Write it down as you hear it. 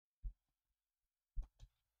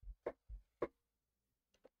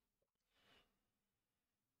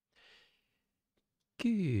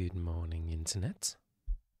Good morning, Internet.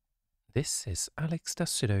 This is Alex does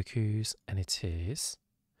Sudokus, and it is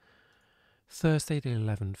Thursday, the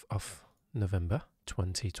 11th of November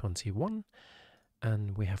 2021,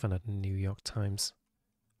 and we have another New York Times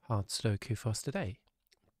hard Sudoku for us today.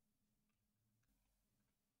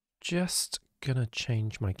 Just gonna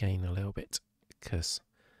change my gain a little bit because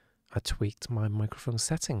I tweaked my microphone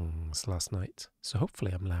settings last night, so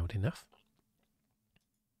hopefully I'm loud enough.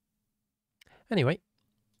 Anyway,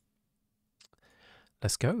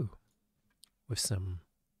 let's go with some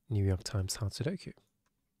New York Times hard Sudoku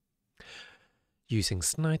using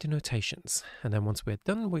Snyder notations. And then once we're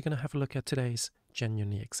done, we're going to have a look at today's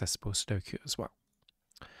genuinely accessible Sudoku as well.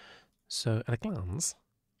 So at a glance,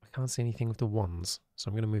 I can't see anything with the ones, so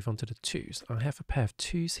I'm going to move on to the twos. I have a pair of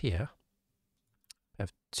twos here. I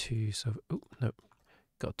have twos of, oh no,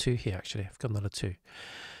 got two here actually. I've got another two.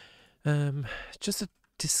 Just a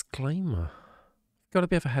disclaimer. I've got a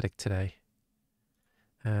bit of a headache today.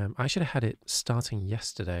 I should have had it starting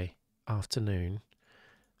yesterday afternoon,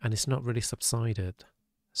 and it's not really subsided.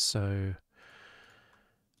 So,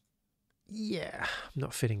 yeah, I'm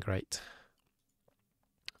not feeling great.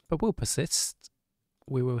 But we'll persist.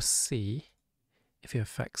 We will see if it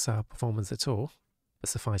affects our performance at all.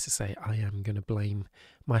 But suffice to say, I am going to blame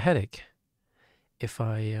my headache if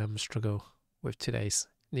I struggle with today's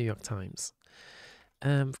New York Times.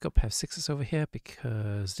 I've got a pair of sixes over here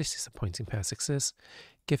because this is a pointing pair of sixes,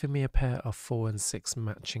 giving me a pair of 4 and 6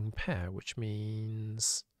 matching pair, which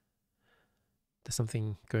means there's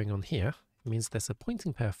something going on here. It means there's a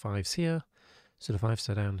pointing pair of fives here, so the fives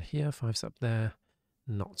are down here, fives up there,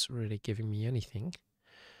 not really giving me anything.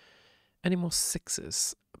 Any more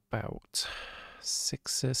sixes about?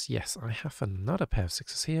 Sixes, yes, I have another pair of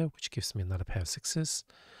sixes here, which gives me another pair of sixes,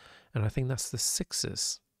 and I think that's the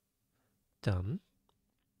sixes done.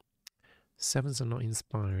 Sevens are not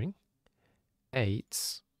inspiring.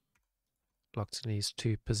 Eights locked in these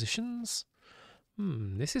two positions.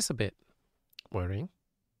 This is a bit worrying.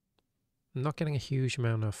 I'm not getting a huge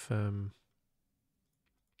amount of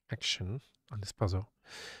action on this puzzle.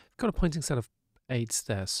 I've got a pointing set of eights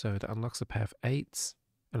there, so that unlocks a pair of eights,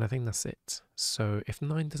 and I think that's it. So if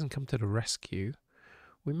 9 doesn't come to the rescue,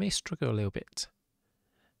 we may struggle a little bit.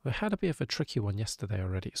 We had a bit of a tricky one yesterday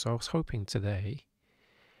already, so I was hoping today's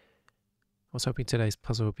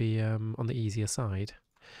puzzle will be on the easier side.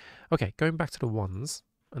 Okay, going back to the ones,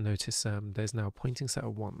 I notice there's now a pointing set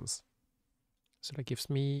of ones. So that gives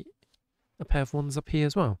me a pair of ones up here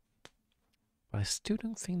as well. But I still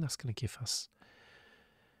don't think that's going to give us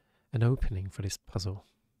an opening for this puzzle.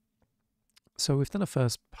 So we've done a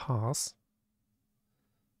first pass.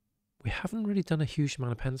 We haven't really done a huge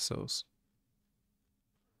amount of pencils.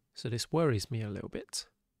 So this worries me a little bit.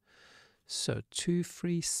 So 2,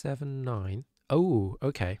 3, 7, 9. Oh,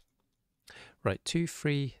 okay. Right, 2,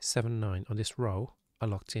 3, 7, 9 on this row are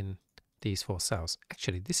locked in these 4 cells.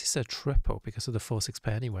 Actually, this is a triple because of the 4, 6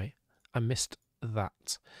 pair anyway. I missed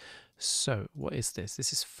that. So what is this?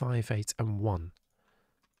 This is 5, 8 and 1.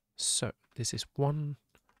 So this is 1,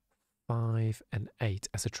 5 and 8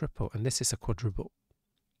 as a triple, and this is a quadruple.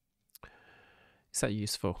 Is that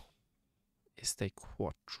useful? Is the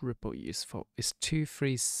quadruple useful? Is 2,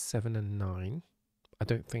 3, 7 and 9? I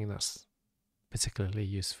don't think that's particularly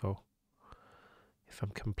useful, if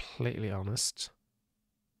I'm completely honest.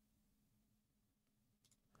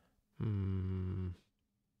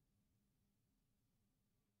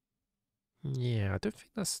 Yeah, I don't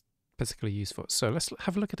think that's particularly useful. So let's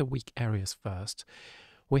have a look at the weak areas first.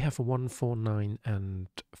 We have a 1, 4, 9 and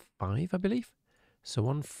 5, I believe. So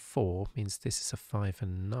 1, 4 means this is a 5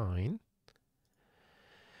 and 9.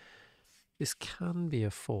 This can be a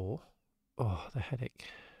 4. Oh, the headache.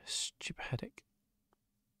 Stupid headache.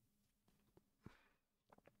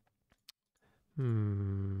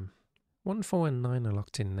 1, 4 and 9 are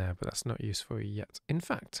locked in there, but that's not useful yet. In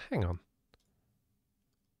fact, hang on.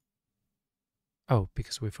 Oh,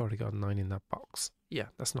 because we've already got a 9 in that box. Yeah,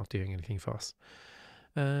 that's not doing anything for us.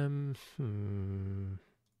 1,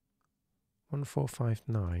 4, 5,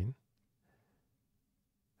 9.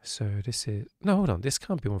 So this is... No, hold on. This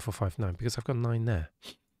can't be 1, 4, 5, 9 because I've got 9 there.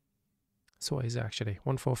 So what is it actually?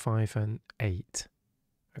 1, 4, 5 and 8.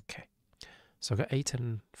 Okay. So I've got 8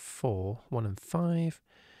 and 4. 1 and 5.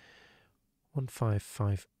 1, 5,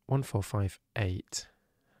 5. 1, 4, 5, 8.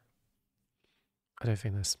 I don't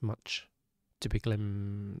think there's much to be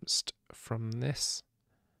glimpsed from this.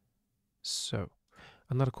 So,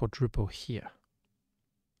 another quadruple here.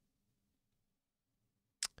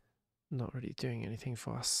 Not really doing anything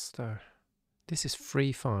for us though. This is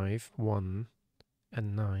 3, 5, 1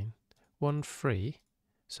 and 9. 1, 3,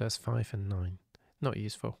 so that's 5 and 9. Not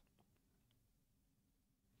useful.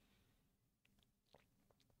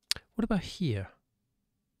 What about here?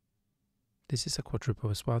 This is a quadruple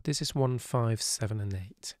as well. This is 1, 5, 7, and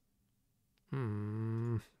 8.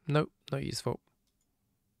 Nope, not useful.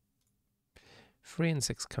 3 and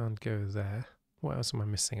 6 can't go there. What else am I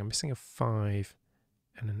missing? I'm missing a 5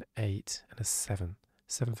 and an 8 and a 7.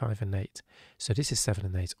 7, 5, and 8. So this is 7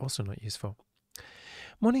 and 8. Also not useful.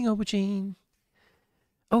 Morning, Aubergine.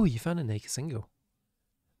 Oh, you found a naked single.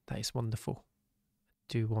 That is wonderful.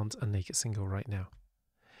 Do want a naked single right now.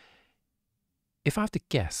 If I have to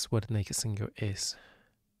guess what a naked single is,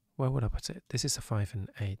 where would I put it? This is a 5 and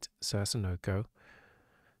 8, so that's a no-go.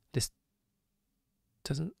 This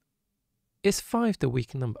doesn't... Is 5 the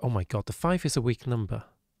weak number? Oh my god, the 5 is a weak number.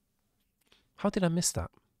 How did I miss that?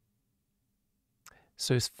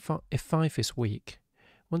 So if 5 is weak,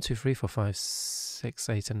 1, 2, 3, 4, 5, 6,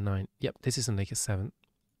 8, and 9. Yep, this is a naked 7.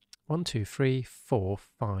 1, 2, 3, 4,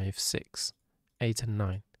 5, 6, 8, and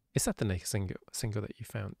 9. Is that the naked single that you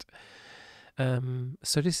found?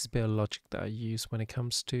 So this is a bit of logic that I use when it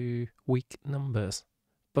comes to weak numbers.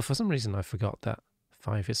 But for some reason I forgot that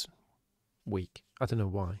 5 is weak. I don't know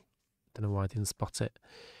why. I don't know why I didn't spot it.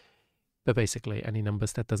 But basically any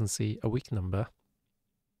numbers that doesn't see a weak number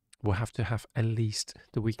will have to have at least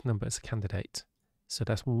the weak number as a candidate. So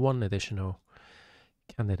that's one additional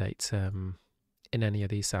candidate in any of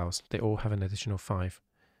these cells. They all have an additional 5.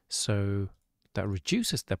 So that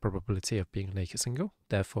reduces the probability of being a naked single.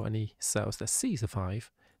 Therefore, any cells that sees a 5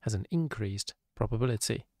 has an increased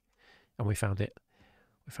probability. And we found it.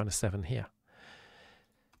 We found a 7 here.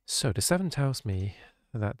 So the 7 tells me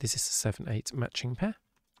that this is a 7-8 matching pair,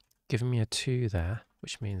 giving me a 2 there,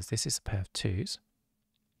 which means this is a pair of 2s.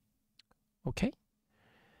 Okay.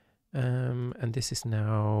 And this is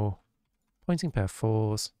now pointing pair of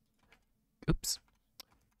 4s. Oops.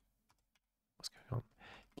 What's going on?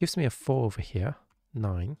 Gives me a 4 over here,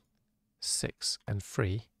 9, 6, and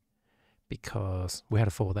 3, because we had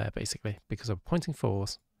a 4 there basically, because of pointing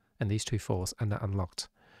 4s and these 2 4s, and that unlocked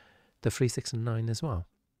the 3, 6, and 9 as well.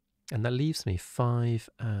 And that leaves me 5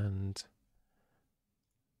 and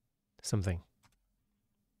something.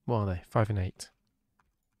 What are they? 5 and 8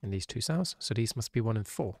 in these 2 cells. So these must be 1 and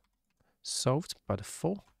 4. Solved by the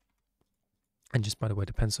 4. And just by the way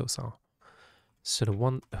the pencils are. So the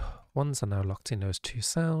ones are now locked in those 2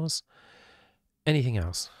 cells. Anything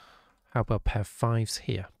else? How about pair of 5s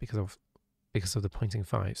here because of the pointing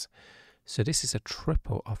 5s? So this is a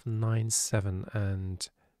triple of 9, 7, and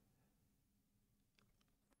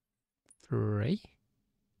 3.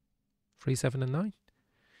 3, 7, and 9.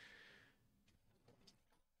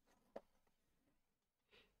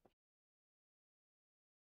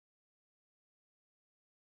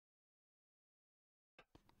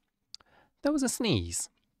 That was a sneeze.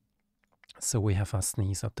 So we have our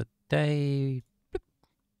sneeze of the day. Blip.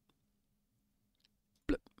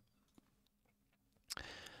 Blip.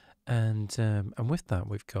 And with that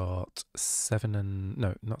we've got 7 and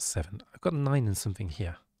no, not 7. I've got 9 and something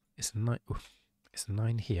here. It's a 9. Oof, it's a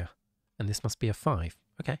 9 here, and this must be a 5.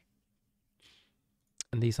 Okay.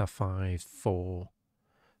 And these are 5, 4,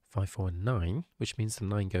 5, 4, and 9, which means the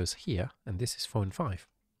 9 goes here, and this is 4 and 5.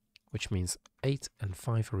 Which means 8 and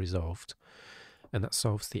 5 are resolved. And that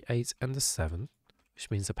solves the 8 and the 7, which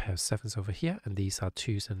means a pair of 7s over here, and these are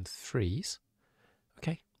 2s and 3s.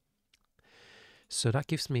 Okay. So that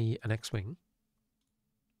gives me an X-wing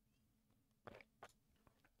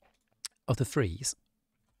of the 3s,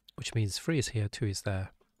 which means 3 is here, 2 is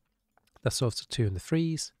there. That solves the 2 and the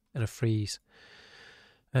 3s, and a 3s.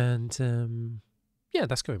 And yeah,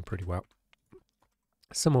 that's going pretty well.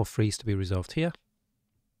 Some more 3s to be resolved here.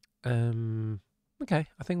 Okay,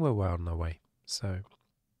 I think we're well on our way, so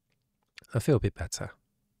I feel a bit better.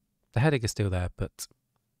 The headache is still there, but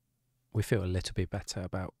we feel a little bit better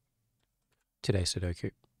about today's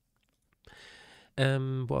Sudoku.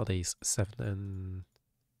 What are these? 7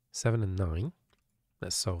 and 9.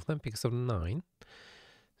 Let's solve them because of 9.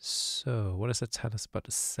 So what does that tell us about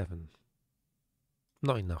the 7?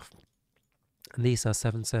 Not enough. And these are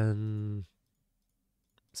 7s and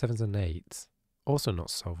 8s. Also not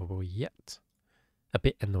solvable yet. A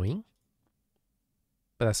bit annoying.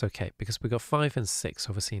 But that's okay, because we got 5 and 6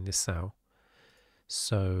 obviously in this cell.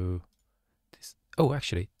 So this, oh,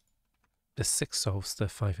 actually, the 6 solves the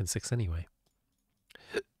 5 and 6 anyway.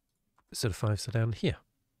 So the 5s are down here.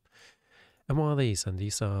 And what are these? And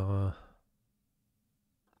these are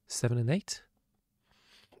 7 and 8.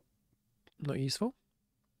 Not useful.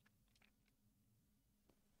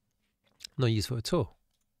 Not useful at all.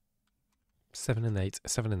 7 and 8,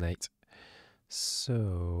 7 and 8.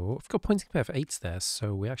 So I've got a pointing pair of 8s there,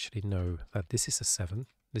 so we actually know that this is a 7,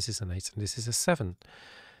 this is an 8, and this is a 7.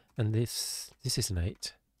 And this is an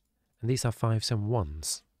 8. And these are 5s and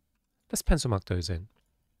 1s. Let's pencil mark those in.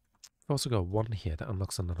 We've also got a 1 here that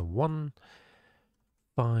unlocks another 1,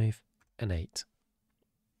 5, and 8.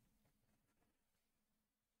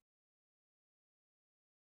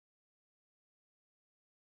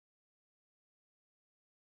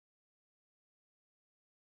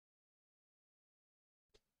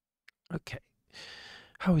 Okay.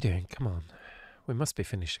 How are we doing? Come on. We must be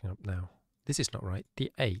finishing up now. This is not right.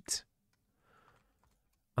 The 8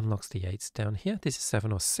 unlocks the 8s down here. This is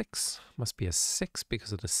 7 or 6. Must be a 6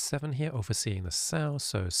 because of the 7 here overseeing the south.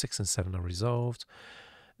 So 6 and 7 are resolved.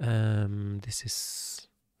 This is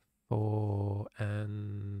 4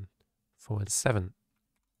 and 7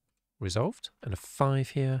 resolved. And a 5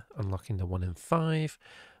 here, unlocking the 1 and 5,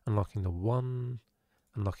 unlocking the 1,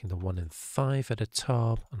 unlocking the 1 and 5 at the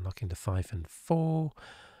top, unlocking the 5 and 4,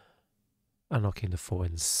 unlocking the 4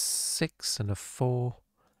 and 6, and a 4,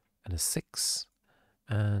 and a 6,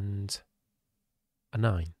 and a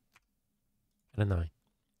 9, and a 9.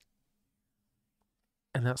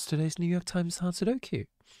 And that's today's New York Times Hard Sudoku.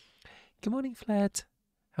 Good morning, Fled.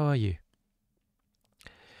 How are you?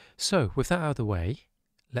 So, with that out of the way,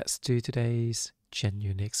 let's do today's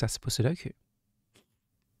genuinely accessible Sudoku.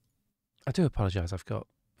 I do apologise, I've got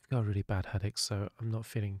a really bad headache, so I'm not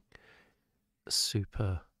feeling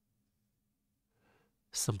super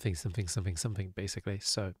something basically.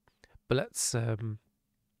 So, but let's have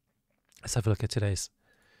a look at today's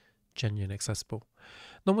genuine accessible.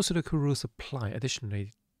 Normal Sudoku rules apply.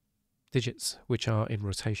 Additionally, digits which are in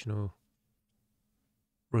rotationally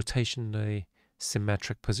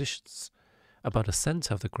symmetric positions about the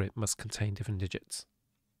center of the grid must contain different digits.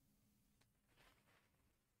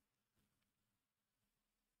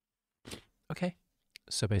 Okay,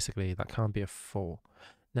 so basically that can't be a 4.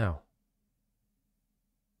 Now,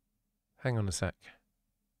 hang on a sec.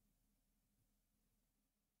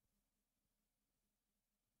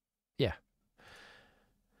 Yeah.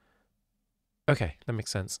 Okay, that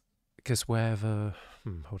makes sense. Because wherever...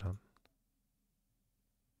 hold on.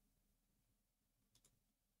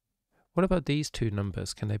 What about these two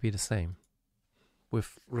numbers? Can they be the same?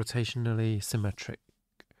 With rotationally symmetric...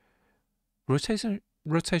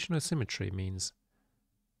 Rotational symmetry means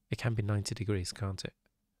it can be 90 degrees, can't it?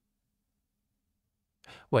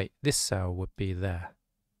 Wait, this cell would be there.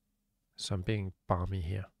 So I'm being balmy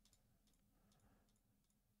here.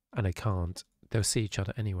 And I can't. They'll see each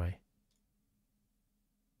other anyway.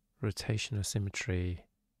 Rotational symmetry.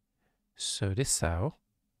 So this cell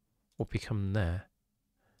will become there.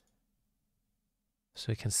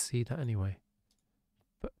 So you can see that anyway.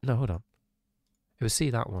 But no, hold on. It will see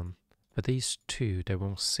that one. But these two they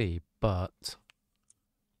won't see, but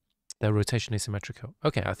they're rotationally symmetrical.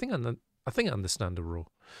 Okay, I think I understand the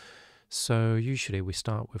rule. So usually we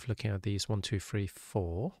start with looking at these 1, 2, 3,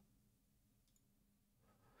 4.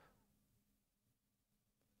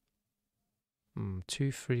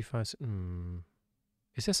 Two, 3, 5.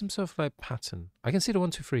 Is there some sort of like pattern? I can see the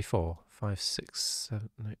 1, 2, 3, 4, 5, 6, 7,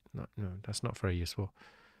 8, 9. No, that's not very useful.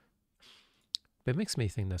 But it makes me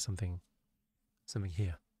think there's something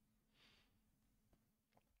here.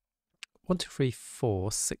 1, 2, 3,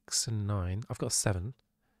 4, 6, and 9. I've got 7.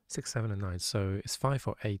 6, 7, and 9. So it's 5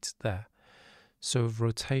 or 8 there. So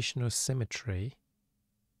rotational symmetry,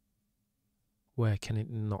 where can it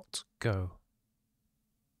not go?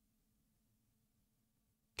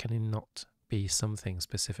 Can it not be something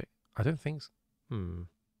specific? I don't think so.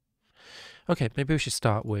 Okay, maybe we should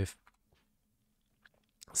start with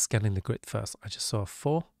scanning the grid first. I just saw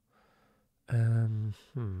 4.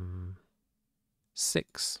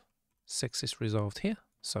 6. 6 is resolved here.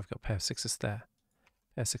 So I've got a pair of 6s there.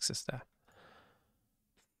 Pair of 6s there.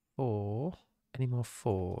 4. Any more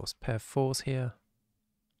 4s? Pair of 4s here.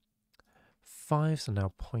 5s are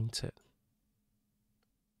now pointed.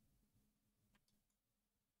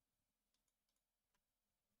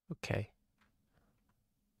 Okay.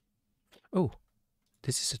 Oh,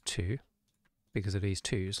 this is a 2 because of these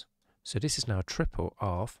 2s. So this is now a triple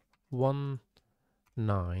of 1,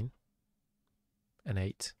 9, and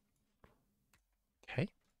 8. Okay.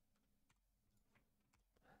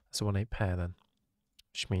 That's a 1, 8 pair then,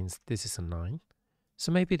 which means this is a 9.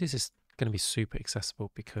 So maybe this is going to be super accessible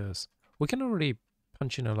because we can already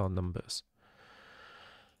punch in a lot of numbers.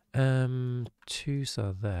 2s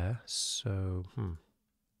are there, so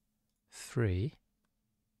 3.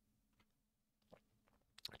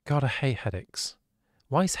 God, I hate headaches.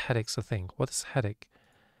 Why is headaches a thing? What does headache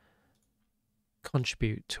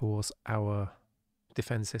contribute towards our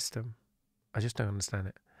defense system? I just don't understand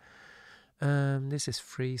it. This is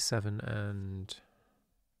 3, 7, and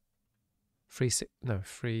 3, 6. No,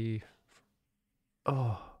 3.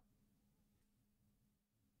 Oh,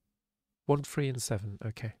 1, 3, and 7.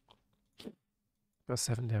 Okay. Got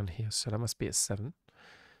 7 down here, so that must be a 7.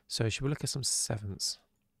 So should we look at some 7s?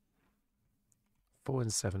 4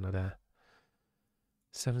 and 7 are there.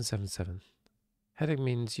 7, 7, 7. Headache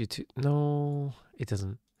means you to. No, it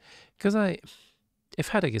doesn't. Because if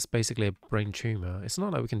headache is basically a brain tumor, it's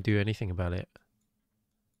not like we can do anything about it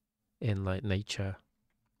in like nature.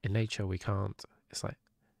 In nature, we can't. It's like,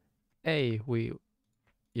 hey,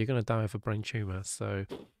 you're gonna die of a brain tumor, so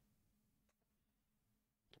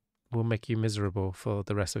we'll make you miserable for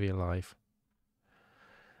the rest of your life.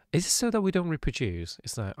 Is it so that we don't reproduce?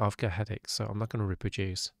 It's like, I've got headaches, so I'm not gonna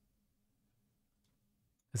reproduce.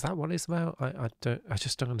 Is that what it's about? I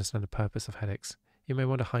just don't understand the purpose of headaches. You may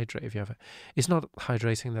want to hydrate if you have it. It's not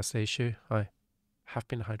hydrating that's the issue. I have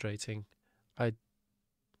been hydrating.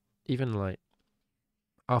 Even like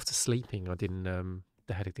after sleeping,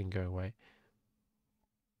 the headache didn't go away.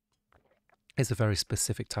 It's a very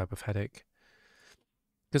specific type of headache.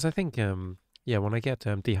 Because I think, yeah, when I get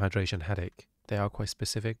dehydration headache, they are quite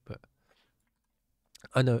specific. But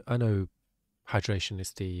I know, hydration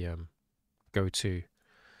is the go-to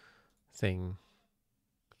thing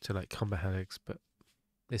to like combat headaches, but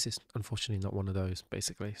this is unfortunately not one of those,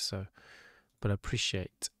 basically. So, but I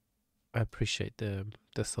appreciate the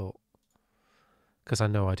thought, because I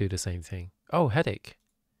know I do the same thing. Oh, headache.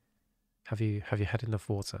 Have you had enough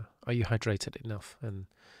water? Are you hydrated enough? And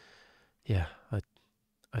yeah,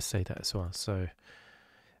 I say that as well. So,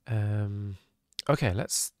 okay,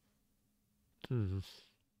 let's. Can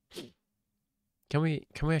we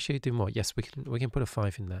actually do more? Yes, we can put a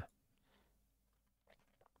 5 in there.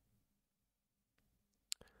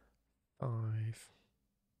 5,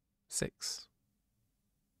 6,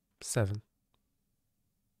 7.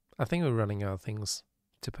 I think we're running out of things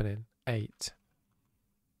to put in. 8.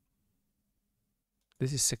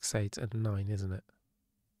 This is 6, 8, and 9, isn't it?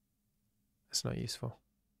 That's not useful.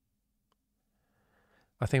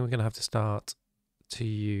 I think we're going to have to start to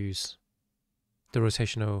use the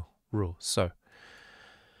rotational rule. So,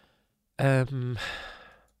 how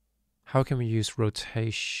can we use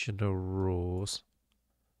rotational rules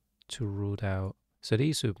to rule out? So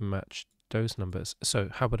these would match those numbers. So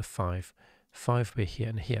how about a 5? 5 will be here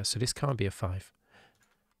and here. So this can't be a 5.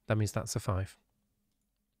 That means that's a 5.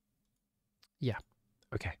 Yeah.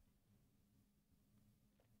 Okay.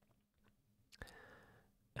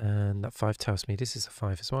 And that 5 tells me this is a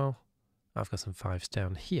 5 as well. I've got some 5s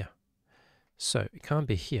down here. So it can't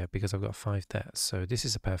be here because I've got a 5 there. So this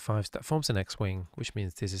is a pair of 5s that forms an X-wing, which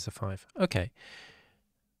means this is a 5. Okay.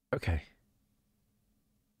 Okay.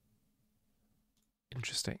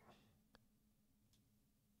 Interesting.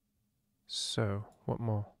 So what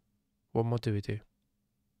more? What more do we do?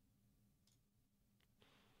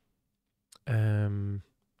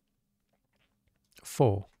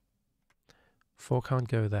 4. 4 can't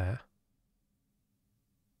go there.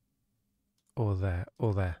 Or there.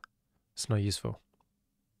 Or there. It's not useful.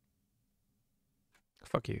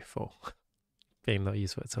 Fuck you, 4. Being not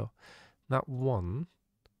useful at all. That 1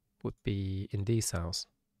 would be in these cells.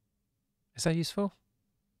 Is that useful?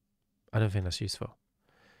 I don't think that's useful.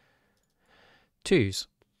 2s.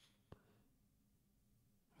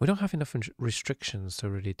 We don't have enough restrictions to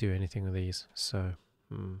really do anything with these. So,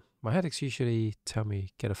 my headaches usually tell me,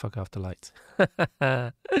 get the fuck off the light.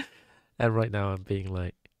 And right now I'm being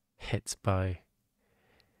like hit by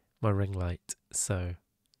my ring light. So,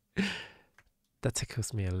 that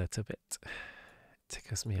tickles me a little bit.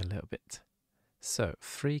 So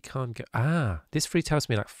 3 can't go. This 3 tells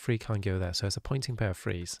me that 3 can't go there. So it's a pointing pair of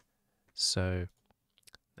 3s. So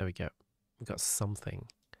there we go. We've got something.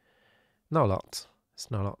 Not a lot. It's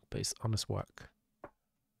not a lot, but it's honest work.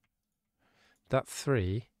 That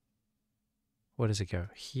 3, where does it go?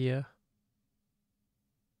 Here.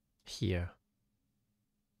 Here.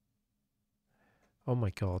 Oh my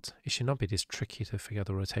god. It should not be this tricky to figure out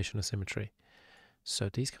the rotational symmetry. So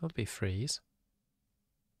these can't be 3s.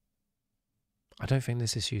 I don't think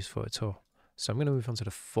this is useful at all. So I'm going to move on to the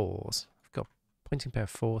 4s. I've got pointing pair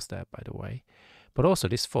of 4s there, by the way. But also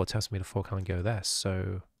this 4 tells me the 4 can't go there.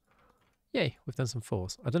 So, yay, we've done some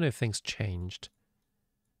 4s. I don't know if things changed.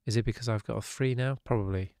 Is it because I've got a 3 now?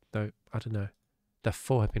 Probably. Though, I don't know. The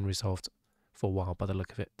 4 have been resolved for a while by the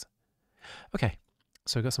look of it. Okay,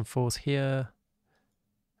 so we've got some 4s here.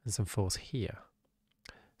 And some 4s here.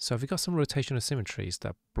 So we've got some rotational symmetries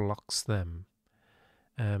that blocks them.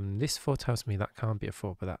 This 4 tells me that can't be a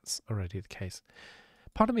 4, but that's already the case.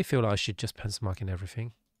 Part of me feels like I should just pencil mark in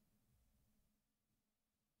everything.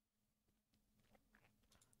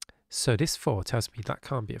 So this 4 tells me that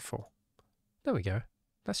can't be a 4. There we go.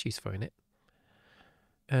 That's useful, isn't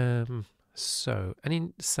it? So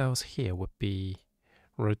any cells here would be,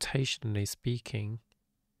 rotationally speaking,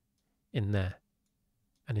 in there,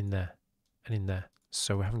 and in there, and in there.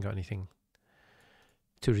 So we haven't got anything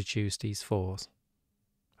to reduce these 4s.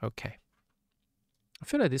 Okay. I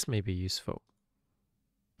feel like this may be useful.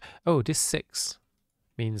 Oh, this 6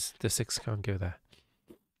 means the 6 can't go there.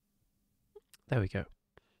 There we go.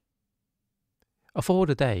 Of all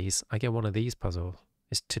the days I get one of these puzzles,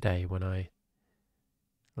 is today when I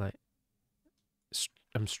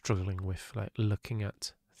I'm struggling with looking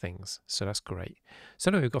at things. So that's great.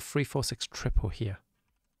 So now we've got 3, 4, 6 triple here.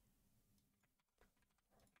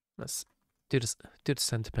 Let's do the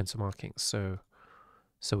center pencil markings so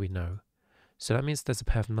we know. So that means there's a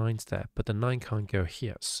pair of 9s there, but the 9 can't go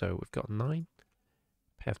here. So we've got 9,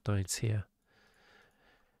 pair of 9s here,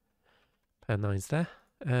 pair of 9s there.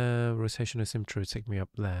 Rotational symmetry will take me up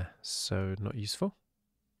there, so not useful.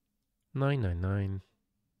 9, 9, 9.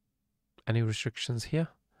 Any restrictions here?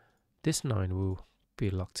 This 9 will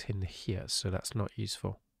be locked in here, so that's not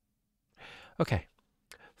useful. Okay,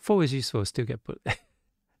 4 is useful, still get put.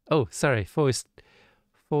 Oh, sorry, 4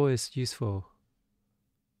 is useful.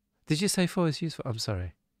 Did you say 4 is useful? I'm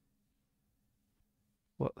sorry.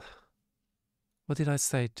 What did I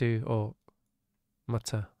say? Do or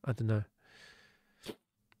mutter? I don't know.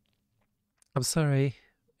 I'm sorry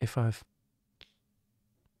if I'm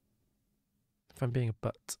being a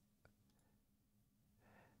butt.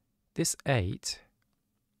 This 8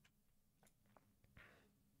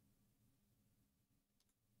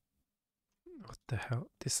 what the hell?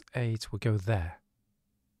 This 8 will go there.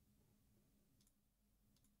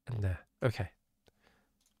 And there. Okay.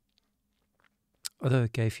 Although I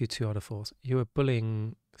gave you 2 other 4s. You were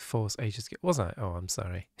bullying 4s ages ago. Was I? Oh, I'm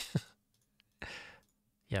sorry.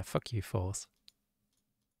 Yeah, fuck you 4s.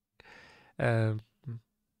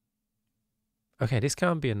 Okay, this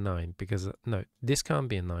can't be a 9 because... No, this can't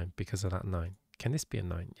be a 9 because of that 9. Can this be a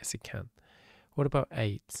 9? Yes, it can. What about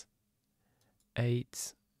 8?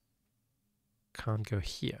 8 can't go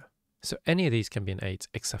here. So any of these can be an 8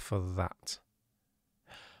 except for that.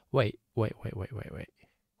 Wait,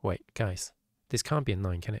 guys. This can't be a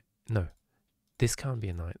 9, can it? No. This can't be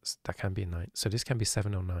a 9. That can be a 9. So this can be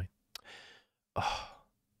 7 or 9. Oh,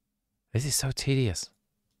 this is so tedious.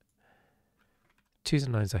 2s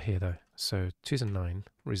and 9s are here though. So 2s and 9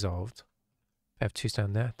 resolved. I have 2s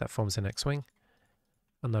down there. That forms an X-wing.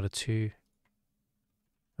 Another 2.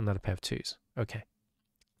 Another pair of 2s. Okay.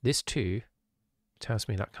 This 2 tells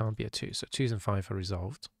me that can't be a 2. So 2s and 5 are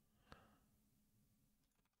resolved.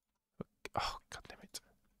 Oh, god damn it.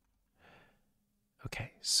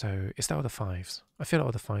 Okay, so is that all the 5s? I feel like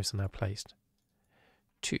all the 5s are now placed.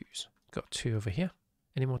 2s. Got 2 over here.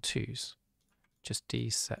 Any more 2s? Just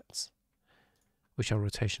these sets, which are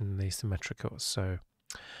rotationally symmetrical. So,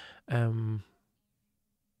 oh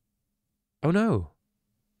no!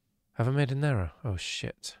 Have I made an error? Oh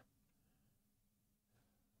shit.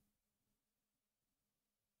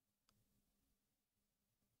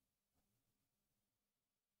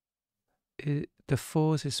 The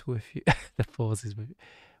 4s is with you. The 4s is with you.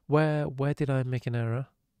 Where did I make an error?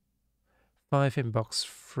 5 in box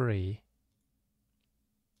 3.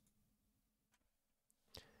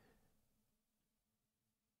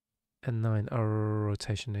 And 9 are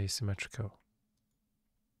rotationally symmetrical.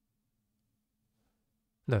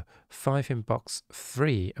 No, 5 in box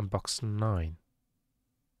 3 and box 9.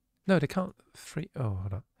 No, they can't. 3. Oh,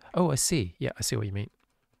 hold on. Oh, I see. Yeah, I see what you mean.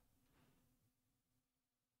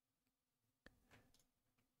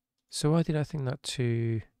 So why did I think that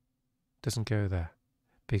 2 doesn't go there?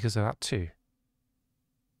 Because of that 2.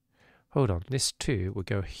 Hold on. This 2 will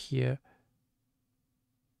go here.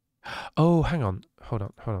 Oh, hang on. Hold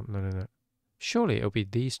on. No. Surely it'll be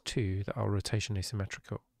these 2 that are rotationally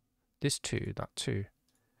symmetrical. This 2, that 2.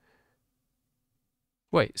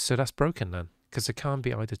 Wait, so that's broken then? Because it can't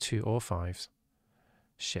be either 2 or 5s.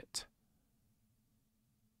 Shit.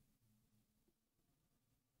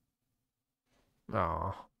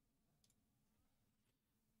 Ah.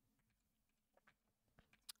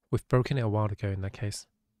 We've broken it a while ago in that case.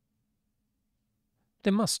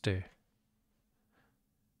 They must do.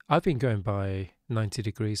 I've been going by 90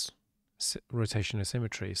 degrees rotational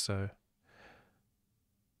symmetry, so...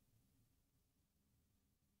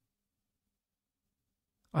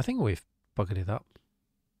 I think we've buggered it up.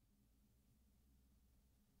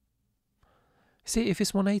 See, if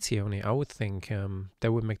it's 180 only, I would think they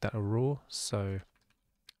would make that a rule, so...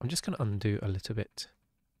 I'm just going to undo a little bit.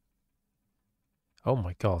 Oh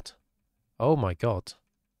my god. Oh my god.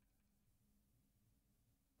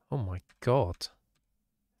 Oh my god.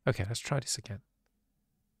 Okay, let's try this again.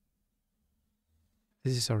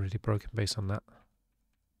 This is already broken based on that.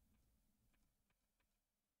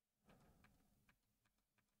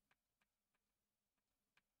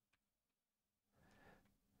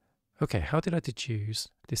 Okay, how did I deduce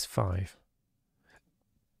this 5?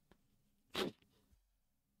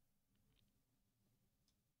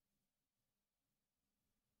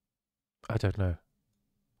 I don't know.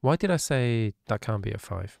 Why did I say that can't be a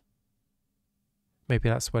 5? Maybe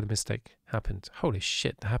that's where the mistake happened. Holy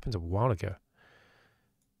shit, that happened a while ago.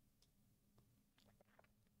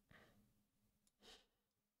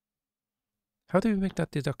 How do we make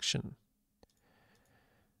that deduction?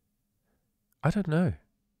 I don't know.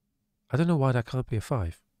 I don't know why that can't be a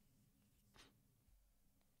 5.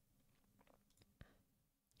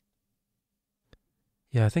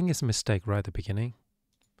 Yeah, I think it's a mistake right at the beginning.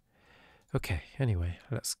 Okay, anyway,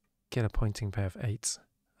 let's get a pointing pair of 8s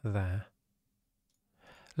there.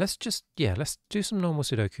 Let's do some normal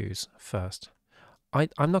Sudokus first.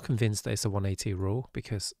 I'm not convinced that it's a 180 rule,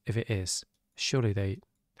 because if it is, surely they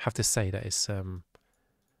have to say that it's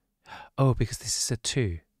oh, because this is a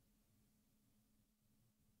 2.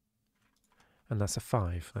 And that's a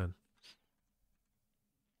 5 then.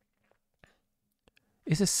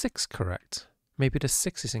 Is a 6 correct? Maybe the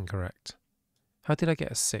 6 is incorrect. How did I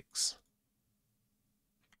get a 6?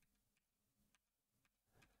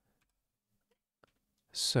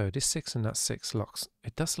 So this 6 and that 6 locks.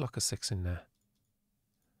 It does lock a 6 in there.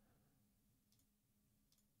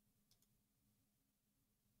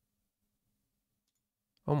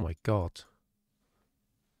 Oh my god.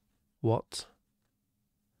 What?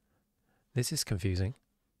 This is confusing.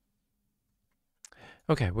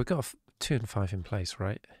 Okay, we've got 2 and 5 in place,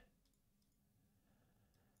 right?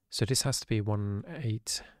 So this has to be 1,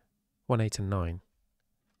 8, 1, 8 and 9.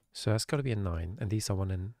 So that's got to be a 9. And these are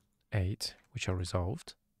 1 and 8, which are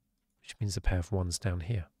resolved, which means a pair of 1s down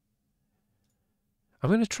here. I'm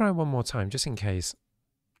going to try one more time, just in case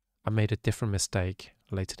I made a different mistake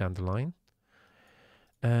later down the line.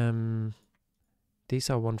 These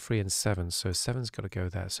are 1, 3 and 7, so 7's got to go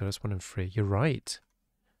there, so that's 1 and 3. You're right.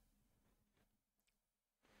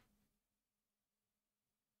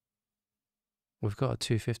 We've got a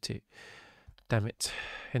 250. Damn it.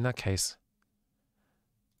 In that case,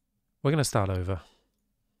 we're going to start over.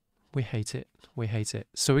 We hate it. We hate it.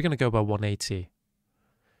 So we're going to go by 180.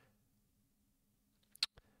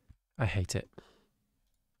 I hate it.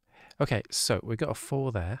 Okay, so we got a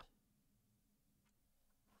 4 there.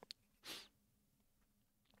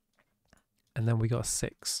 And then we got a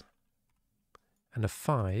 6. And the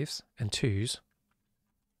 5s and 2s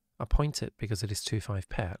are pointed because it is 2-5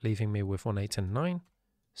 pair, leaving me with 1, 8 and 9.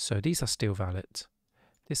 So these are still valid.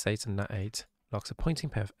 This 8 and that 8 locks a pointing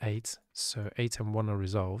pair of 8, so 8 and 1 are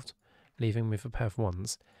resolved, leaving me with a pair of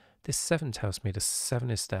 1s. This 7 tells me the 7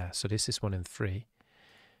 is there, so this is 1 and 3.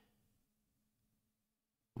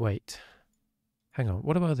 Wait, hang on,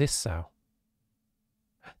 what about this sow?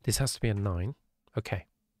 This has to be a 9. Okay,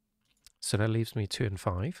 so that leaves me 2 and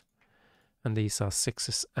 5, and these are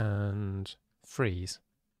 6s and 3s.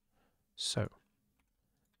 So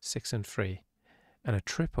 6 and 3, and a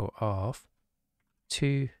triple of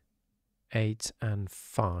 2, 8 and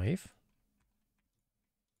 5.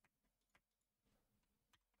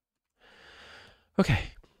 Okay,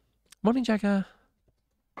 morning Jagger.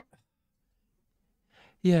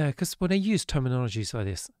 Yeah, because when I use terminologies like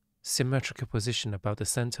this, symmetrical position about the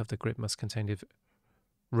center of the grid must contain the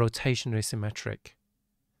rotationally symmetric.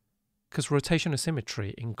 Because rotational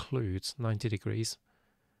symmetry includes 90 degrees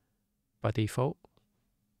by default.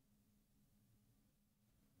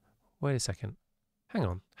 Wait a second. Hang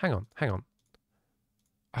on.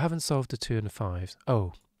 I haven't solved the 2 and the 5s.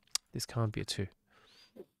 Oh, this can't be a 2.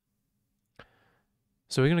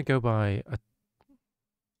 So we're going to go by a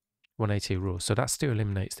 180 rule. So that still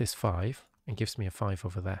eliminates this 5 and gives me a 5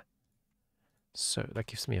 over there. So that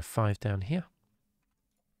gives me a 5 down here.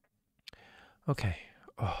 Okay.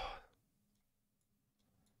 Oh,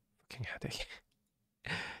 fucking headache.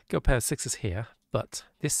 Got a pair of 6s here, but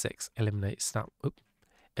this 6 eliminates that.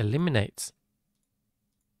 Eliminates.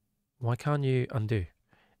 Why can't you undo?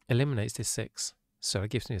 Eliminates this 6. So it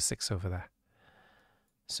gives me a 6 over there.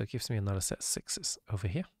 So it gives me another set of 6s over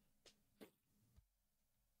here.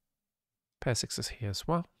 Pair of 6s here as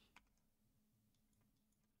well.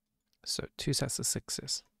 So 2 sets of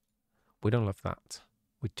 6s. We don't love that.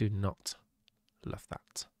 We do not love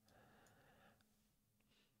that.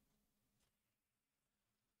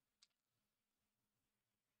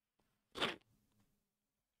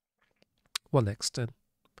 Well, next,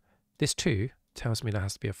 this 2 tells me there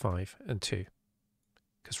has to be a 5 and 2.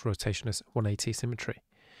 because rotation is 180 symmetry.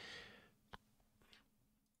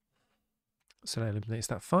 So that eliminates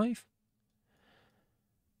that 5.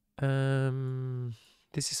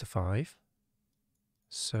 This is a 5.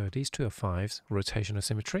 So these two are 5s, rotational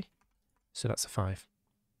symmetry. So that's a 5.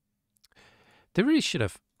 They really should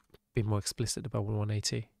have been more explicit about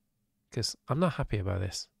 180, because I'm not happy about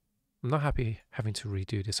this. I'm not happy having to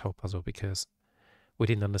redo this whole puzzle because we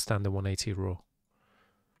didn't understand the 180 rule.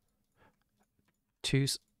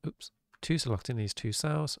 Twos are locked in these two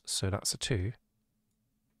cells, so that's a 2.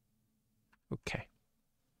 Okay.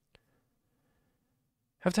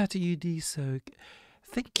 Have to do these, so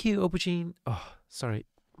thank you, Aubergine. Oh, sorry,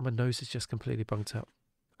 my nose is just completely bunked up.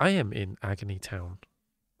 I am in Agony Town.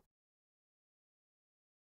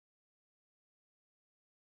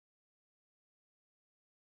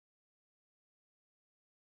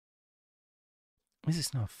 This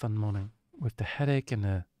is not a fun morning with the headache and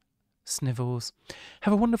the snivels.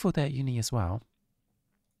 Have a wonderful day at uni as well.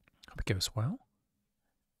 Hope it goes well.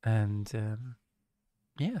 And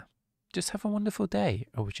yeah, just have a wonderful day,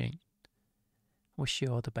 Aubergine. Wish you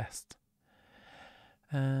all the best.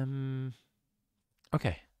 Okay,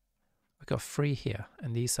 we got 3 here,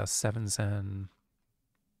 and these are 7s and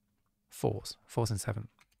 4s. 4s and 7.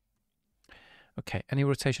 Okay, any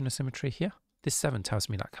rotational symmetry here? This 7 tells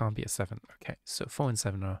me that can't be a 7. Okay, so 4 and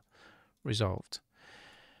 7 are resolved.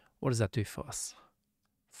 What does that do for us?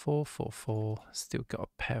 4, 4, 4. Still got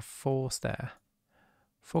a pair of 4s there.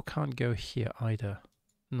 4 can't go here either,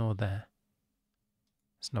 nor there.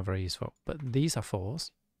 It's not very useful. But these are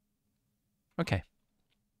 4s. Okay.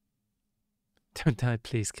 Don't die,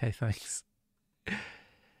 please, Kay, thanks.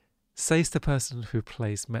 Says the person who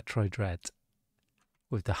plays Metroid Dread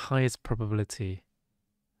with the highest probability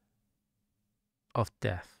of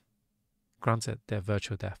death. Granted, they're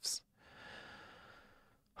virtual deaths.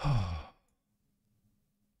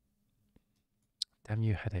 Damn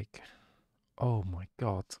you, headache. Oh my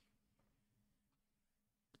god.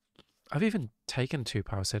 I've even taken 2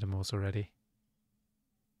 paracetamols already.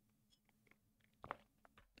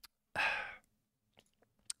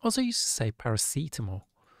 Also, I used to say paracetamol,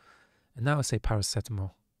 and now I say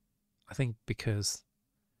paracetamol. I think because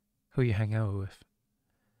who you hang out with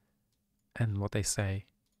and what they say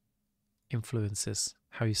influences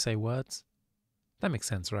how you say words. That makes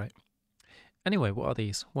sense, right? Anyway, what are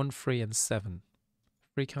these? 1, 3, and 7.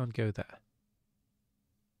 3 can't go there.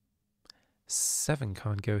 7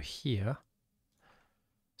 can't go here.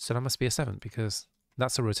 So that must be a 7 because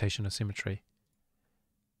that's a rotational symmetry.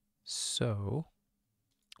 So,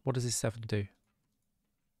 what does this 7 do?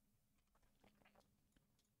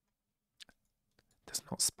 Does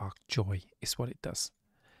not spark joy, is what it does.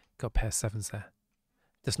 Got a pair of 7s there.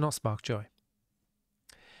 Does not spark joy.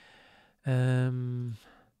 Is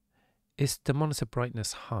the monitor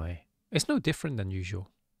brightness high? It's no different than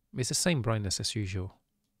usual. It's the same brightness as usual.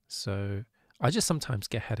 So I just sometimes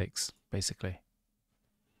get headaches, basically.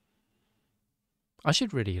 I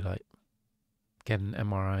should really get an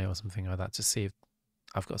MRI or something like that to see if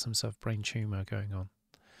I've got some sort of brain tumor going on.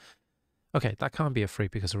 Okay, that can't be a 3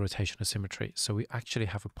 because of rotational symmetry. So we actually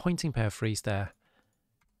have a pointing pair of 3s there.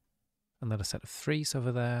 Another set of 3s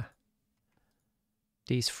over there.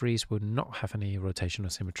 These 3s will not have any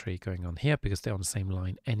rotational symmetry going on here because they're on the same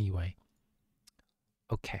line anyway.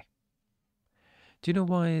 Okay. Do you know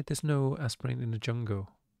why there's no aspirin in the jungle?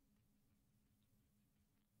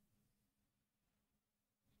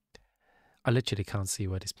 I literally can't see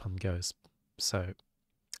where this pun goes. So,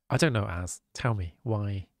 I don't know, Az. Tell me,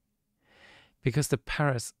 why? Because the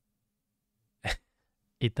parrots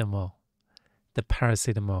eat them all. The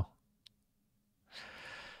paracetamol.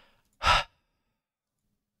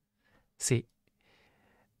 See,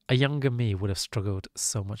 a younger me would have struggled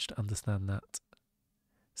so much to understand that.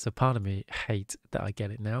 So part of me hates that I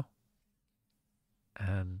get it now.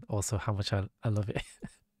 And also how much I love it.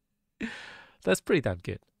 That's pretty damn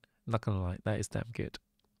good. I'm not going to lie, that is damn good.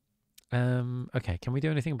 Okay, can we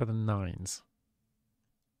do anything about the 9s?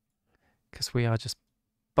 Because we are just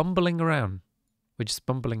bumbling around. We're just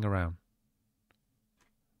bumbling around.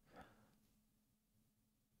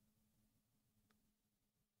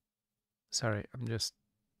 Sorry, I'm just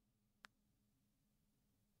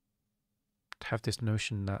have this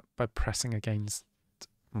notion that by pressing against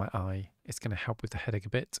my eye, it's going to help with the headache a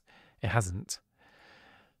bit. It hasn't.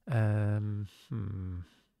 Really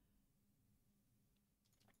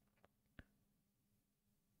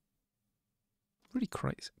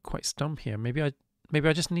quite stumped here. Maybe I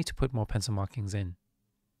just need to put more pencil markings in.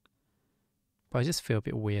 But I just feel a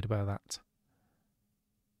bit weird about that.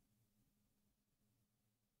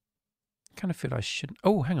 kind of feel I shouldn't.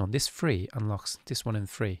 Oh, hang on. This 3 unlocks this 1 and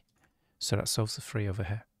 3. So that solves the 3 over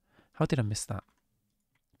here. How did I miss that?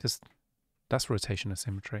 Because that's rotation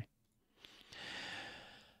asymmetry.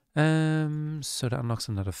 So that unlocks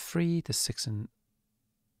another 3. The 6 and...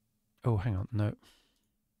 Oh, hang on. No.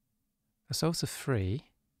 That solves the 3.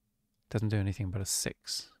 Doesn't do anything but a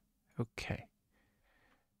 6. Okay.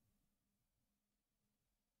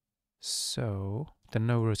 So, there's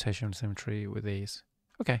no rotation symmetry with these.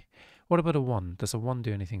 Okay. What about a 1? Does a 1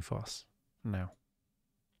 do anything for us? No.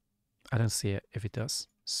 I don't see it if it does.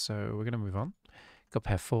 So, we're going to move on. Got a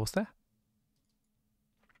pair of 4s there.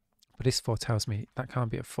 But this 4 tells me that can't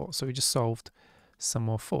be a 4. So, we just solved some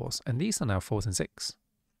more 4s. And these are now 4s and 6.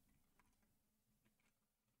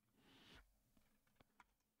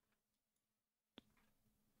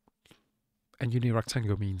 And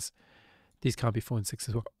unirectangle means these can't be 4 and 6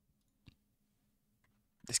 as well.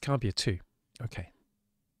 This can't be a 2. Okay.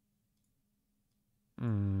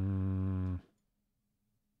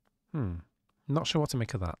 Not sure what to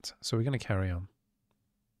make of that. So we're going to carry on.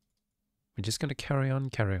 We're just going to carry on.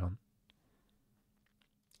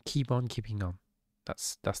 Keep on keeping on.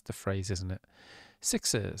 That's the phrase, isn't it?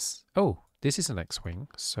 6s. Oh, this is an X-wing.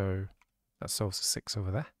 So that solves a 6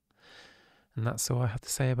 over there. And that's all I have to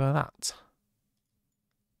say about that.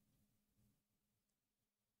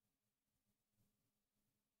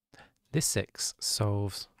 This 6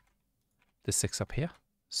 solves the 6 up here.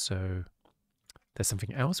 So there's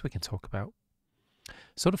something else we can talk about.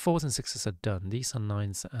 So the 4s and 6s are done. These are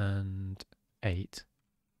 9s and 8.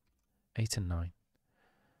 8 and 9.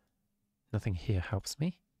 Nothing here helps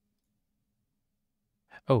me.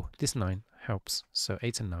 Oh, this 9 helps. So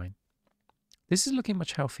 8 and 9. This is looking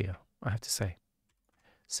much healthier, I have to say.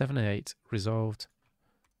 7 and 8 resolved.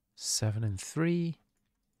 7 and 3.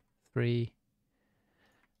 3.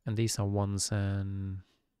 And these are 1s and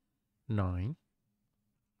 9.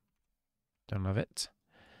 Don't love it.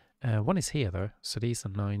 1 is here though, so these are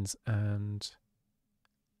 9s and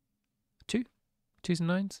 2. 2s and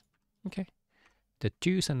 9s. Okay. The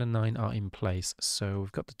 2s and the 9 are in place, so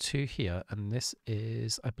we've got the 2 here, and this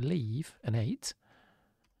is, I believe, an 8.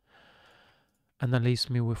 And that leaves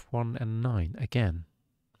me with 1 and 9 again,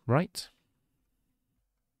 right?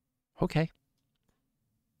 Okay.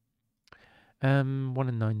 1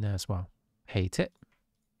 and 9 there as well. Hate it.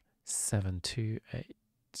 7, 2, 8.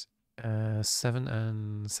 7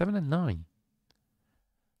 and 9.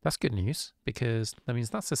 That's good news, because that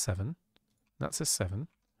means that's a 7. That's a 7.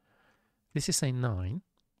 This is a 9,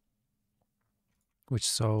 which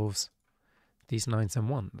solves these 9s and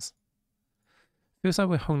 1s. Feels like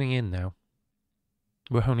we're honing in now.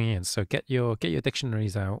 We're honing in, so get your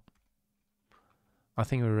dictionaries out. I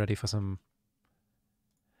think we're ready for some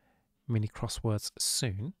mini crosswords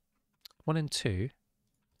soon. 1 and 2,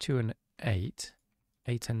 2 and 8,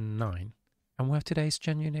 8 and 9. And we have today's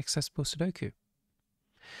genuinely accessible Sudoku.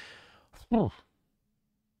 Oh,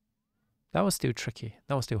 that was still tricky.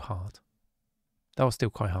 That was still hard. That was still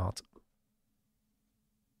quite hard.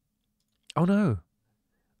 Oh no,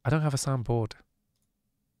 I don't have a soundboard.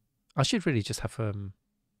 I should really just have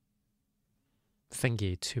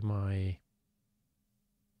thingy to my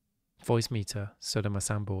voice meter so that my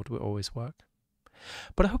soundboard will always work.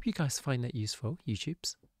 But I hope you guys find that useful,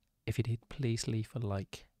 YouTubes. If you did, please leave a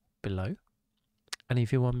like below. And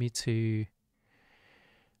if you want me to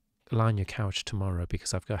lie on your couch tomorrow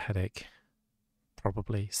because I've got a headache,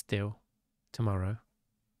 probably still tomorrow,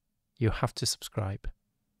 you have to subscribe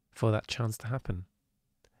for that chance to happen.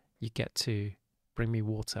 You get to bring me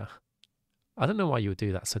water. I don't know why you would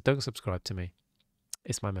do that, so don't subscribe to me.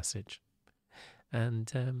 It's my message.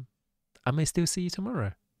 And I may still see you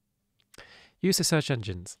tomorrow. Use the search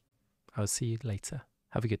engines. I'll see you later.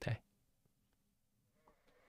 Have a good day.